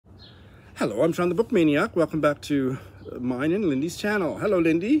Hello, I'm Shawn the Book Maniac. Welcome back to mine and Lindy's channel. Hello,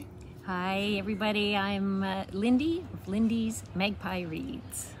 Lindy. Hi, everybody. I'm Lindy of Lindy's Magpie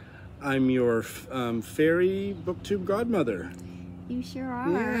Reads. I'm your fairy booktube godmother. You sure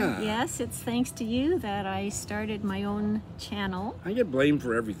are. Yeah. Yes, it's thanks to you that I started my own channel. I get blamed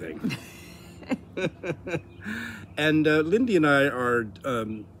for everything. And Lindy and I are,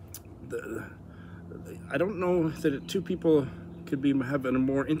 I don't know that two people could have a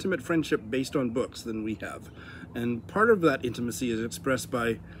more intimate friendship based on books than we have. And part of that intimacy is expressed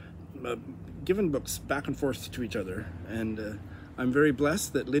by giving books back and forth to each other. And I'm very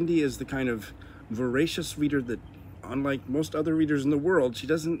blessed that Lindy is the kind of voracious reader that, unlike most other readers in the world, she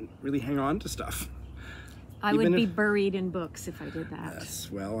doesn't really hang on to stuff. I would be buried in books if I did that. Yes,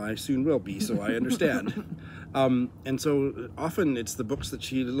 well, I soon will be, so I understand. And so often it's the books that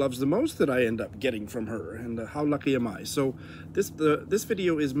she loves the most that I end up getting from her, and how lucky am I? So this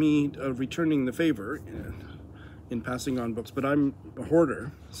video is me returning the favor in passing on books, but I'm a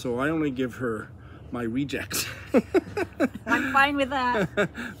hoarder, so I only give her my rejects. I'm fine with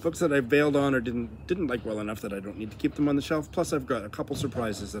that. Books that I bailed on or didn't like well enough that I don't need to keep them on the shelf. Plus I've got a couple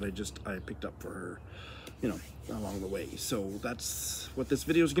surprises that I picked up for her, you know, along the way. So that's what this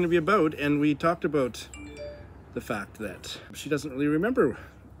video is going to be about. And we talked about the fact that she doesn't really remember.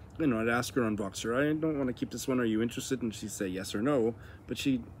 You know, I'd ask her on Boxer, I don't want to keep this one, are you interested? And she'd say yes or no, but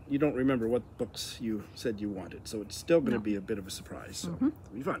you don't remember what books you said you wanted. So it's still going to be a bit of a surprise. So it'll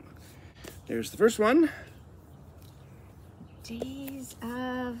be fun. Here's the first one. Days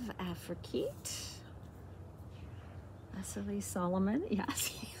of Afrekete. Asali Solomon.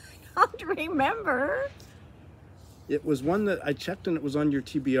 Yes, I don't remember. It was one that I checked and it was on your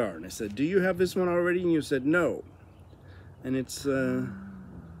TBR. And I said, do you have this one already? And you said no. And it's,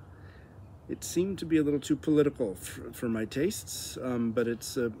 it seemed to be a little too political for my tastes. But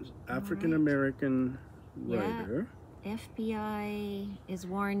it's an African-American writer. FBI is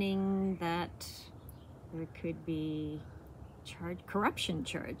warning that there could be corruption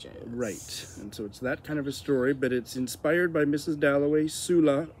charges. Right, and so it's that kind of a story, but it's inspired by Mrs. Dalloway,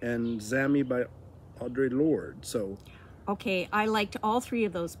 Sula, and Zami by Audre Lorde. So, okay, I liked all three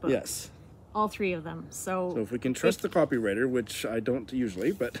of those books. Yes. All three of them. So if we can trust the copywriter, which I don't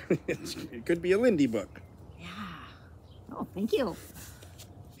usually, but it could be a Lindy book. Yeah. Oh, thank you.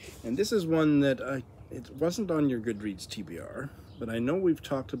 And this is one that it wasn't on your Goodreads TBR, but I know we've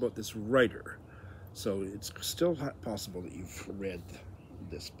talked about this writer. So it's still possible that you've read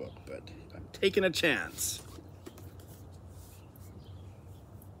this book, but I'm taking a chance.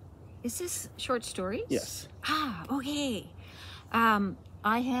 Is this short stories? Yes. Ah, okay.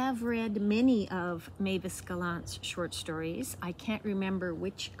 I have read many of Mavis Gallant's short stories. I can't remember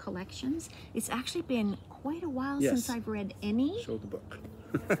which collections. It's actually been quite a while since I've read any. Show the book.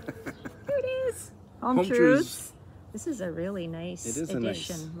 Here it is. Home Truths. This is a really nice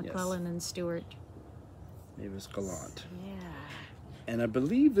edition. McClellan and Stewart. Mavis Gallant. Yeah. And I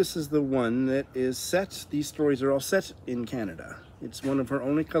believe this is the one that is set, these stories are all set in Canada. It's one of her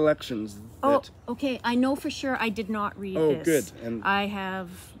only collections that... Oh, okay. I know for sure I did not read this. Oh, good. And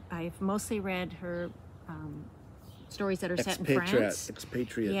I've mostly read her stories that are set in France.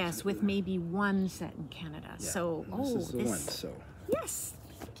 Expatriate. Yes, with maybe one set in Canada. Yeah. So, this is the one, so... Yes.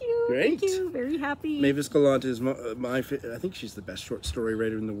 Thank you. Great. Thank you. Very happy. Mavis Gallant is I think she's the best short story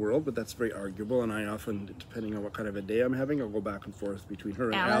writer in the world, but that's very arguable. And I often, depending on what kind of a day I'm having, I'll go back and forth between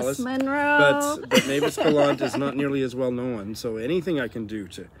her and Alice. Monroe. But Mavis Gallant is not nearly as well known. So anything I can do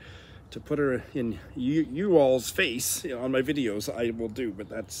to put her in you all's face on my videos, I will do. But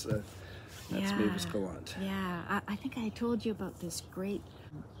that's Mavis Gallant. Yeah, I think I told you about this great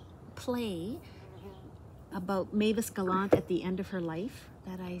play about Mavis Gallant at the end of her life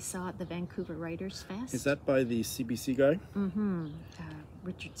that I saw at the Vancouver Writers Fest. Is that by the CBC guy? Mm-hmm.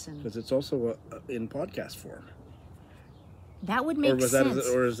 Richardson. Because it's also in podcast form. That would make sense.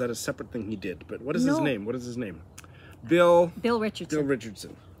 Or is that a separate thing he did? But what is his name? What is his name? Bill Richardson. Bill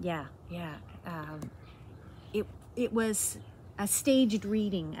Richardson. Yeah, yeah. It was a staged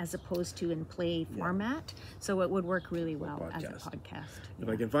reading as opposed to in play format, so it would work really well as a podcast. If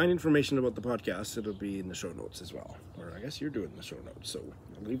I can find information about the podcast, it'll be in the show notes as well. Or I guess you're doing the show notes, so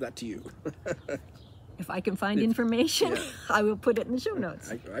I'll leave that to you. If I can find information, I will put it in the show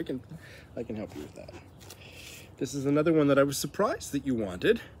notes. I can help you with that. This is another one that I was surprised that you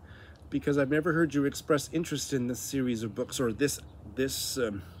wanted, because I've never heard you express interest in this series of books, or this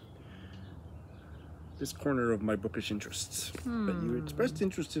corner of my bookish interests. But you expressed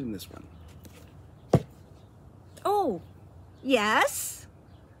interest in this one. Oh, yes.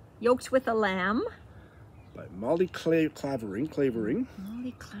 Yoked with a Lamb. By by Molly Clavering,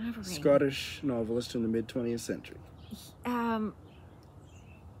 Molly Clavering. Scottish novelist in the mid-20th century. I'm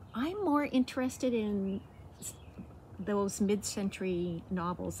more interested in those mid-century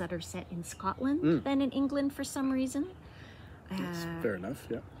novels that are set in Scotland than in England for some reason. That's fair enough,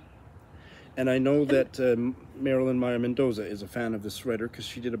 yeah. And I know that Marilyn Maya Mendoza is a fan of this writer because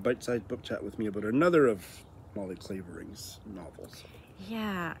she did a bite-sized book chat with me about another of Molly Clavering's novels.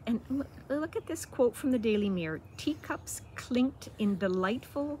 Yeah, and look at this quote from the Daily Mirror. Teacups clinked in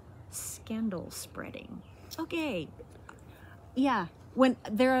delightful scandal spreading. Okay, yeah. When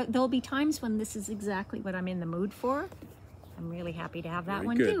there'll be times when this is exactly what I'm in the mood for. I'm really happy to have that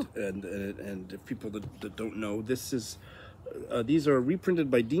one too. And if people that don't know, this is these are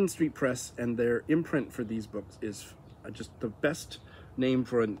reprinted by Dean Street Press, and their imprint for these books is just the best name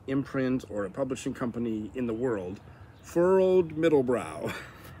for an imprint or a publishing company in the world. Furrowed Middlebrow.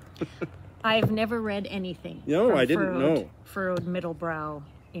 I've never read anything. No, I didn't know. Furrowed Middlebrow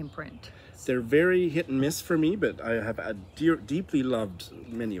imprint. They're very hit and miss for me, but I have deeply loved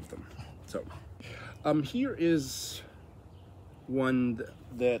many of them. So, here is one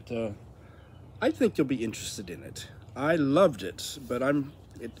that I think you'll be interested in it. I loved it, but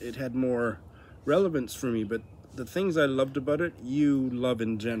it had more relevance for me, but the things I loved about it, you love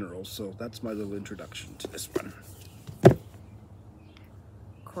in general, so that's my little introduction to this one.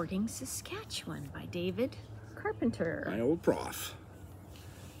 Courting Saskatchewan by David Carpenter. My old prof.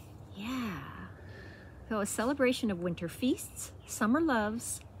 Yeah. So a celebration of winter feasts, summer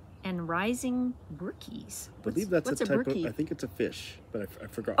loves, and rising brookies. I believe that's a type of, I think it's a fish, but I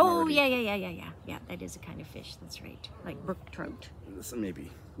forgot. Oh, yeah. Yeah, that is a kind of fish, that's right. Like brook trout.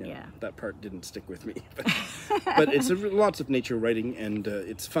 Maybe. Yeah. That part didn't stick with me. But it's lots of nature writing, and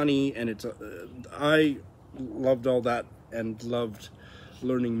it's funny, and it's I loved all that and loved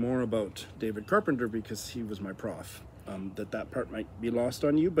learning more about David Carpenter because he was my prof. That part might be lost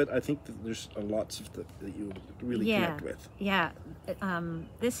on you, but I think that there's lots of that you really connect with. Yeah,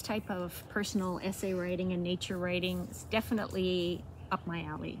 this type of personal essay writing and nature writing is definitely up my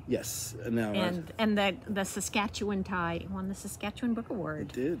alley. Yes, now and the Saskatchewan tie won the Saskatchewan Book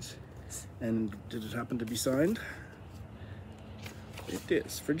Award. It did. And did it happen to be signed? It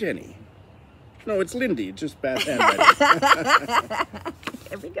is for Jenny. No, it's Lindy. Just bad handwriting.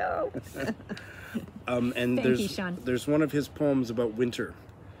 There we go. And Thank you, Shawn. There's one of his poems about winter,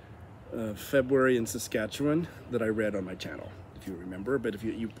 February in Saskatchewan, that I read on my channel, if you remember. But if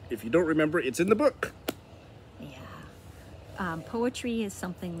you don't remember, it's in the book. Yeah. Poetry is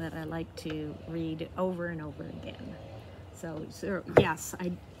something that I like to read over and over again. So yes,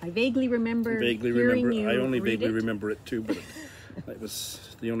 I vaguely remember. I only vaguely remember it too, but it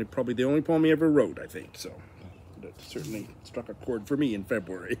was probably the only poem he ever wrote, I think. So it certainly struck a chord for me in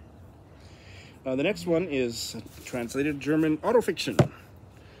February. The next one is translated German autofiction.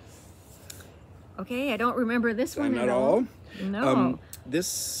 Okay, I don't remember this one at all. No.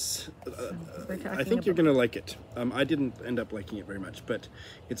 This, I think you're going to like it. I didn't end up liking it very much, but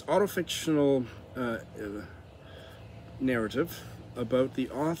it's autofictional narrative about the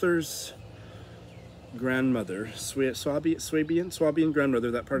author's grandmother, Swabian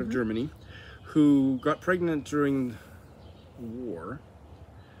grandmother, that part of Germany, who got pregnant during the war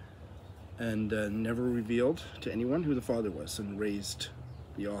and never revealed to anyone who the father was, and raised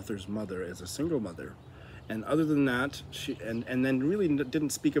the author's mother as a single mother. And other than that, she and then really didn't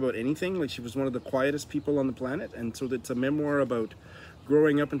speak about anything. Like, she was one of the quietest people on the planet. And so it's a memoir about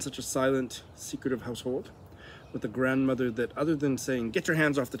growing up in such a silent, secretive household with a grandmother that, other than saying, get your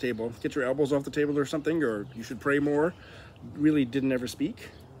hands off the table, get your elbows off the table or something, or you should pray more, really didn't ever speak.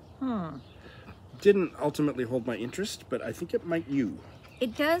 Didn't ultimately hold my interest, but I think it might you.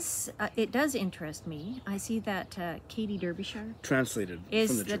 It does interest me. I see that Katy Derbyshire translated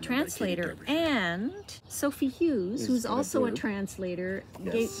is from the translator, and Sophie Hughes, who's also a translator,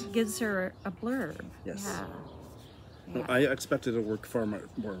 gives her a blurb. Yes. Yeah. No, I expected to work far more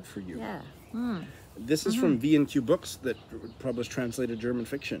for you. Yeah. This is from V&Q Books, that published translated German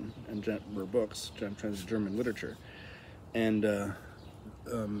fiction and books, translated German literature, and the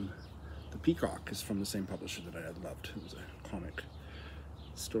Peacock is from the same publisher that I had loved. It was a comic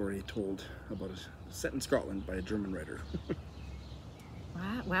story told about set in Scotland by a German writer.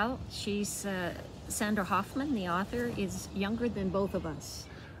 Wow. Well, she's Sandra Hoffmann, the author, is younger than both of us.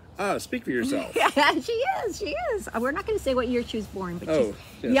 Speak for yourself. Yeah, she is. We're not going to say what year she was born, but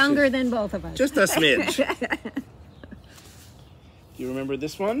she's younger than both of us. Just a smidge. Do you remember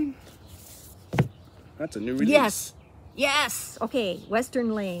this one? That's a new release. Yes. Okay.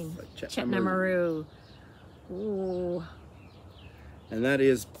 Western Lane. Chetna Maroo. Ooh. And that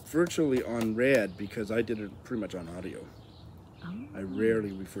is virtually on read because I did it pretty much on audio. Oh. I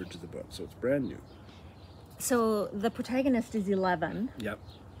rarely referred to the book, so it's brand new. So the protagonist is 11. Yep.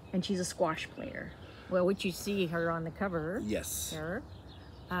 And she's a squash player. Well, which you see her on the cover. Yes. There.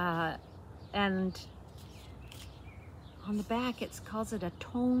 And on the back it calls it a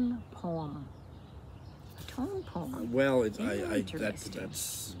tone poem. A tone poem. Well, that's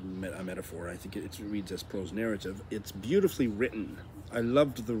a metaphor. I think it reads as prose narrative. It's beautifully written. I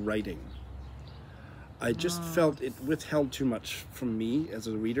loved the writing. I just felt it withheld too much from me as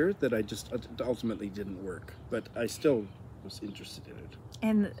a reader that I just ultimately didn't work. But I still was interested in it.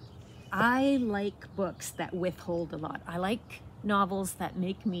 And I like books that withhold a lot. I like novels that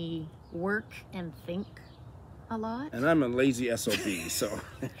make me work and think a lot. And I'm a lazy SOB, so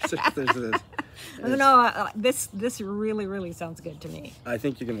this really, really sounds good to me. I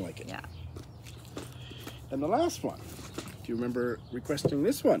think you're gonna like it. Yeah. And the last one. Do you remember requesting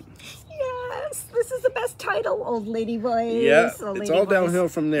this one? Yes, this is the best title, Oldladyvoice. Yeah, Old it's Lady all Voice. downhill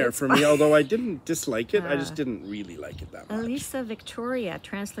from there for me, although I didn't dislike it, I just didn't really like it that much. Elisa Victoria,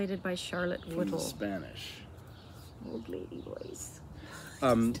 translated by Charlotte Whittle. Spanish. Oldladyvoice.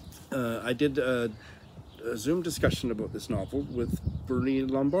 I did a Zoom discussion about this novel with Bernie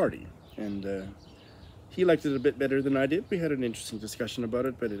Lombardi, and he liked it a bit better than I did. We had an interesting discussion about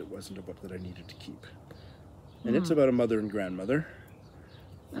it, but it wasn't a book that I needed to keep. And it's about a mother and grandmother.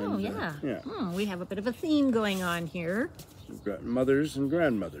 Oh, And, yeah. We have a bit of a theme going on here. We've got mothers and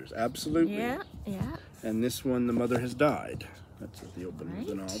grandmothers, absolutely. Yeah, yeah. And this one, the mother has died. That's at the opening of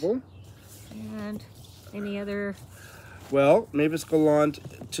the novel. And any other... Well, Mavis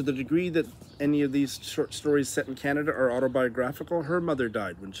Gallant, to the degree that any of these short stories set in Canada are autobiographical, her mother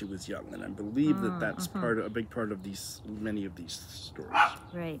died when she was young, and I believe that's a big part of many of these stories.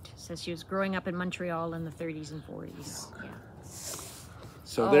 Right. Says she was growing up in Montreal in the 30s and 40s. Yeah.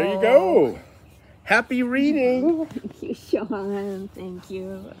 So there you go. Happy reading. Thank you, Shawn. Thank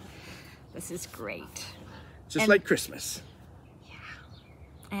you. This is great. Just like Christmas. Yeah.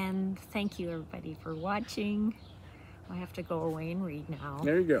 And thank you, everybody, for watching. I have to go away and read now.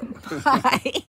 There you go. Bye.